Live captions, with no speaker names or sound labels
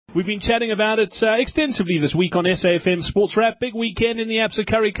We've been chatting about it extensively this week on SAFM Sports Wrap. Big weekend in the Absa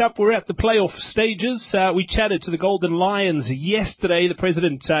Currie Cup. We're at the playoff stages. We chatted to the Golden Lions yesterday, the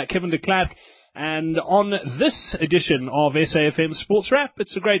president, Kevin de Klerk. And on this edition of SAFM Sports Wrap,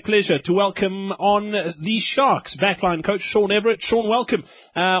 it's a great pleasure to welcome on the Sharks backline coach Shaun Everett. Shaun, welcome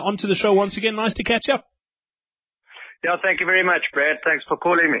onto the show once again. Nice to catch up. Yeah, thank you very much, Brad. Thanks for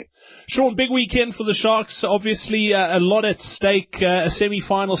calling me. Shaun, big weekend for the Sharks. Obviously, a lot at stake, a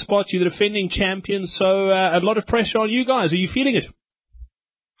semi-final spot. You're the defending champions, so a lot of pressure on you guys. Are you feeling it?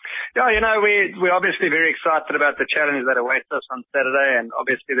 Yeah, we're obviously very excited about the challenge that awaits us on Saturday, and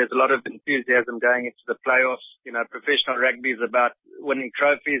obviously there's a lot of enthusiasm going into the playoffs. Professional rugby is about winning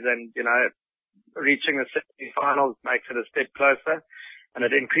trophies, and, reaching the semi-finals makes it a step closer. And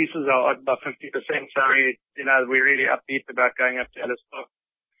it increases our odds by 50%. So, we're really upbeat about going up to Ellis Park.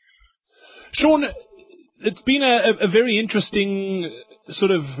 Shaun, it's been a very interesting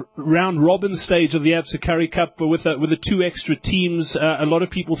sort of round robin stage of the Absa Currie Cup with the two extra teams. A lot of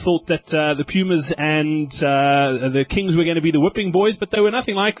people thought that the Pumas and the Kings were going to be the whipping boys, but they were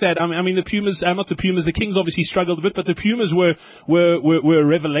nothing like that. I mean the Pumas, not the Pumas, the Kings obviously struggled a bit, but the Pumas were a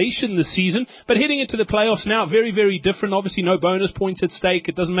revelation this season. But heading into the playoffs now, very, very different. Obviously no bonus points at stake.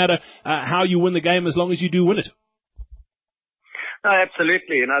 It doesn't matter how you win the game as long as you do win it. No,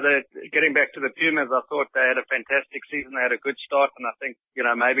 absolutely. Getting back to the Pumas, I thought they had a fantastic season. They had a good start, and I think,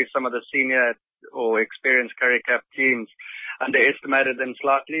 maybe some of the senior or experienced Currie Cup teams underestimated them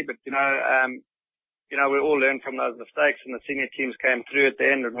slightly. But, we all learned from those mistakes, and the senior teams came through at the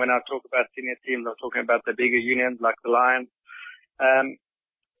end. And when I talk about senior teams, I'm talking about the bigger unions like the Lions.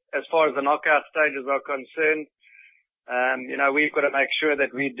 As far as the knockout stages are concerned, we've got to make sure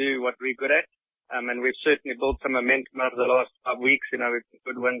that we do what we're good at. And we've certainly built some momentum over the last 5 weeks. We've got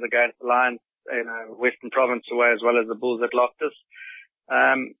good wins against the Lions, Western Province away, as well as the Bulls at Loftus.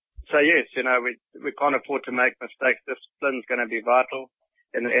 So yes, we can't afford to make mistakes. Discipline's going to be vital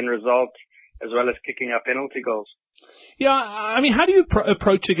in the end result, as well as kicking our penalty goals. Yeah, I mean, how do you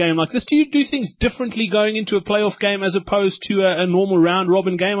approach a game like this? Do you do things differently going into a playoff game as opposed to a normal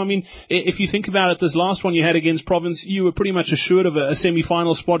round-robin game? I mean, if you think about it, this last one you had against Province, you were pretty much assured of a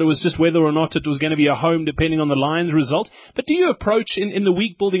semi-final spot. It was just whether or not it was going to be a home, depending on the Lions' result. But do you approach, in the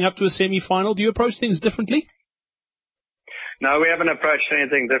week building up to a semi-final, do you approach things differently? No, we haven't approached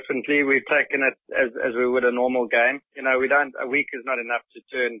anything differently. We've taken it as we would a normal game. A week is not enough to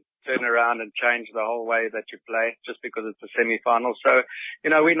turn around and change the whole way that you play just because it's a semi-final. So,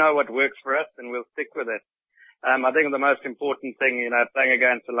 we know what works for us and we'll stick with it. I think the most important thing, playing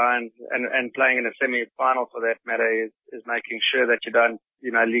against the Lions and playing in a semi-final for that matter is making sure that you don't,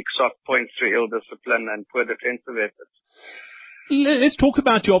 leak soft points through ill discipline and poor defensive efforts. Let's talk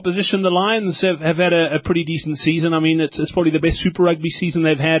about your opposition. The Lions have had a pretty decent season. I mean, it's probably the best Super Rugby season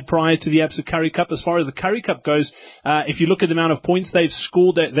they've had prior to the Absa Currie Cup. As far as the Currie Cup goes, if you look at the amount of points they've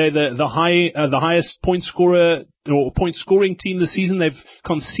scored, they're the highest point scorer or point scoring team this season. They've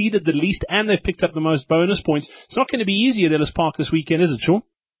conceded the least and they've picked up the most bonus points. It's not going to be easy at Ellis Park this weekend, is it, Shaun?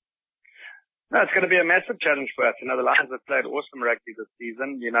 No, it's going to be a massive challenge for us. The Lions have played awesome rugby this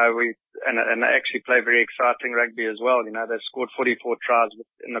season. And they actually play very exciting rugby as well. They've scored 44 tries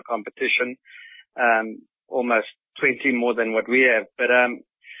in the competition, almost 20 more than what we have. But,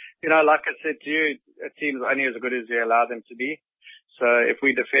 like I said to you, a team's only as good as you allow them to be. So if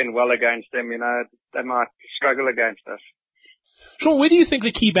we defend well against them, they might struggle against us. Shaun, where do you think the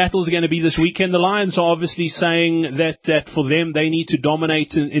key battles are going to be this weekend? The Lions are obviously saying that for them, they need to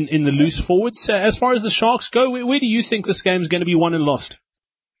dominate in the loose forwards. As far as the Sharks go, where do you think this game is going to be won and lost?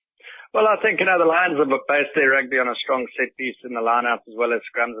 Well, I think, the Lions have based their rugby on a strong set piece in the line-out as well as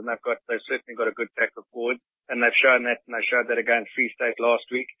scrums, and they've certainly got a good pack of forwards, and they've shown that, and they showed that against Free State last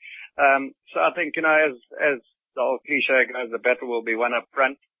week. So I think, as the old cliche goes, the battle will be won up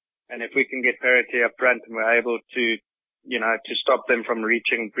front, and if we can get parity up front and we're able to stop them from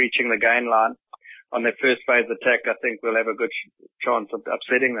breaching the gain line on their first phase attack, I think we'll have a good chance of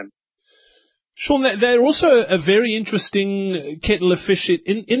upsetting them. Shaun, they're also a very interesting kettle of fish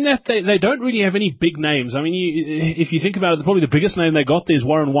in that they don't really have any big names. I mean, if you think about it, probably the biggest name they got there is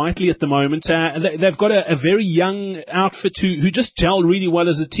Warren Whiteley at the moment. They've got a very young outfit who just gel really well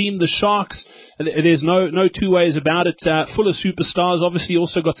as a team. The Sharks, there's no two ways about it, full of superstars. Obviously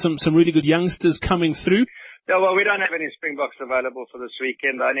also got some really good youngsters coming through. Yeah, well, we don't have any Springboks available for this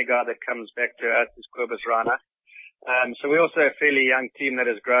weekend. The only guy that comes back to us is Cobus Rana. So we're also a fairly young team that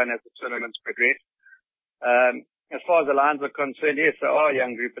has grown as the tournament's progressed. As far as the Lions are concerned, yes, they are a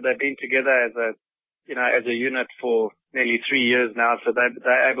young group, but they've been together as a unit for nearly 3 years now, so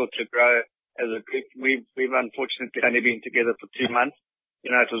they're able to grow as a group. We've unfortunately only been together for 2 months.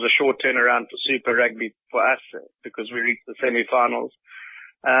 it was a short turnaround for Super Rugby for us because we reached the semi-finals.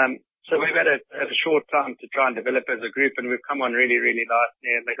 So we've had a short time to try and develop as a group, and we've come on really, really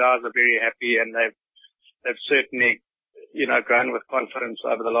nicely, and the guys are very happy, and they've certainly, grown with confidence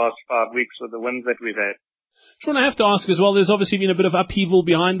over the last 5 weeks with the wins that we've had. Sean, I have to ask as well, there's obviously been a bit of upheaval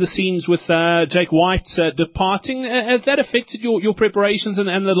behind the scenes with Jake White departing. Has that affected your preparations and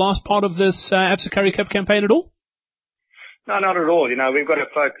the last part of this Absa Currie Cup campaign at all? No, not at all. We've got to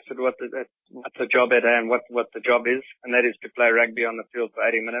focus on what the job at hand, what the job is, and that is to play rugby on the field for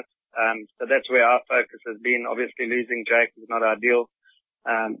 80 minutes. So that's where our focus has been. Obviously, losing Jake is not ideal.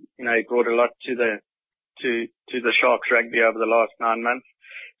 He brought a lot to the Sharks rugby over the last 9 months.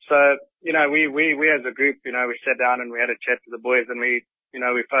 So, we as a group, we sat down and we had a chat to the boys, and we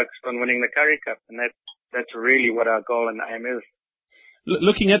focused on winning the Currie Cup, and that's really what our goal and aim is.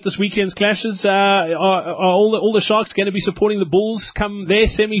 Looking at this weekend's clashes, are all the Sharks going to be supporting the Bulls come their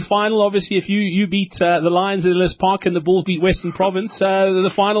semi-final? Obviously, if you beat the Lions at Ellis Park and the Bulls beat Western Province,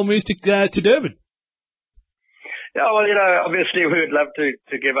 the final moves to Durban. Yeah, well, obviously we would love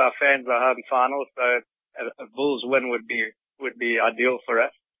to give our fans a home final, so a Bulls win would be ideal for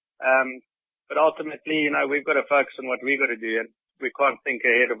us. But ultimately, we've got to focus on what we've got to do, and we can't think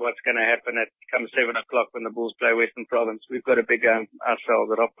ahead of what's going to happen at come 7 o'clock when the Bulls play Western Province. We've got a big game ourselves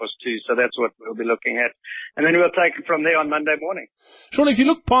at 2:30, so that's what we'll be looking at. And then we'll take it from there on Monday morning. Sean, if you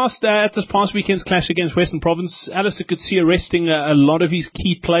look past at this past weekend's clash against Western Province, Alistair Coetzee arresting a lot of his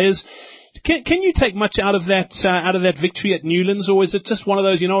key players. Can you take much out of that victory at Newlands, or is it just one of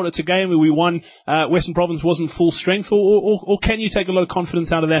those, it's a game where we won, Western Province wasn't full strength, or can you take a lot of confidence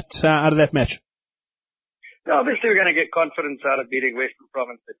out of that match? No, obviously we're going to get confidence out of beating Western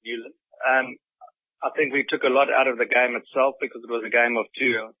Province at Newlands. I think we took a lot out of the game itself because it was a game of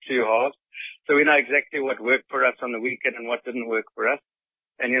two halves. So we know exactly what worked for us on the weekend and what didn't work for us.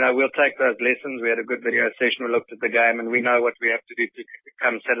 And, we'll take those lessons. We had a good video session. We looked at the game, and we know what we have to do to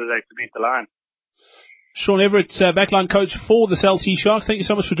come Saturday to beat the Lions. Sean Everett, backline coach for the Cell C Sharks. Thank you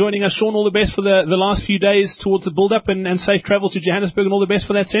so much for joining us. Sean, all the best for the last few days towards the build-up, and safe travel to Johannesburg, and all the best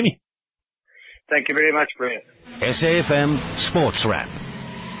for that semi. Thank you very much, Brett. SAFM Sports Wrap.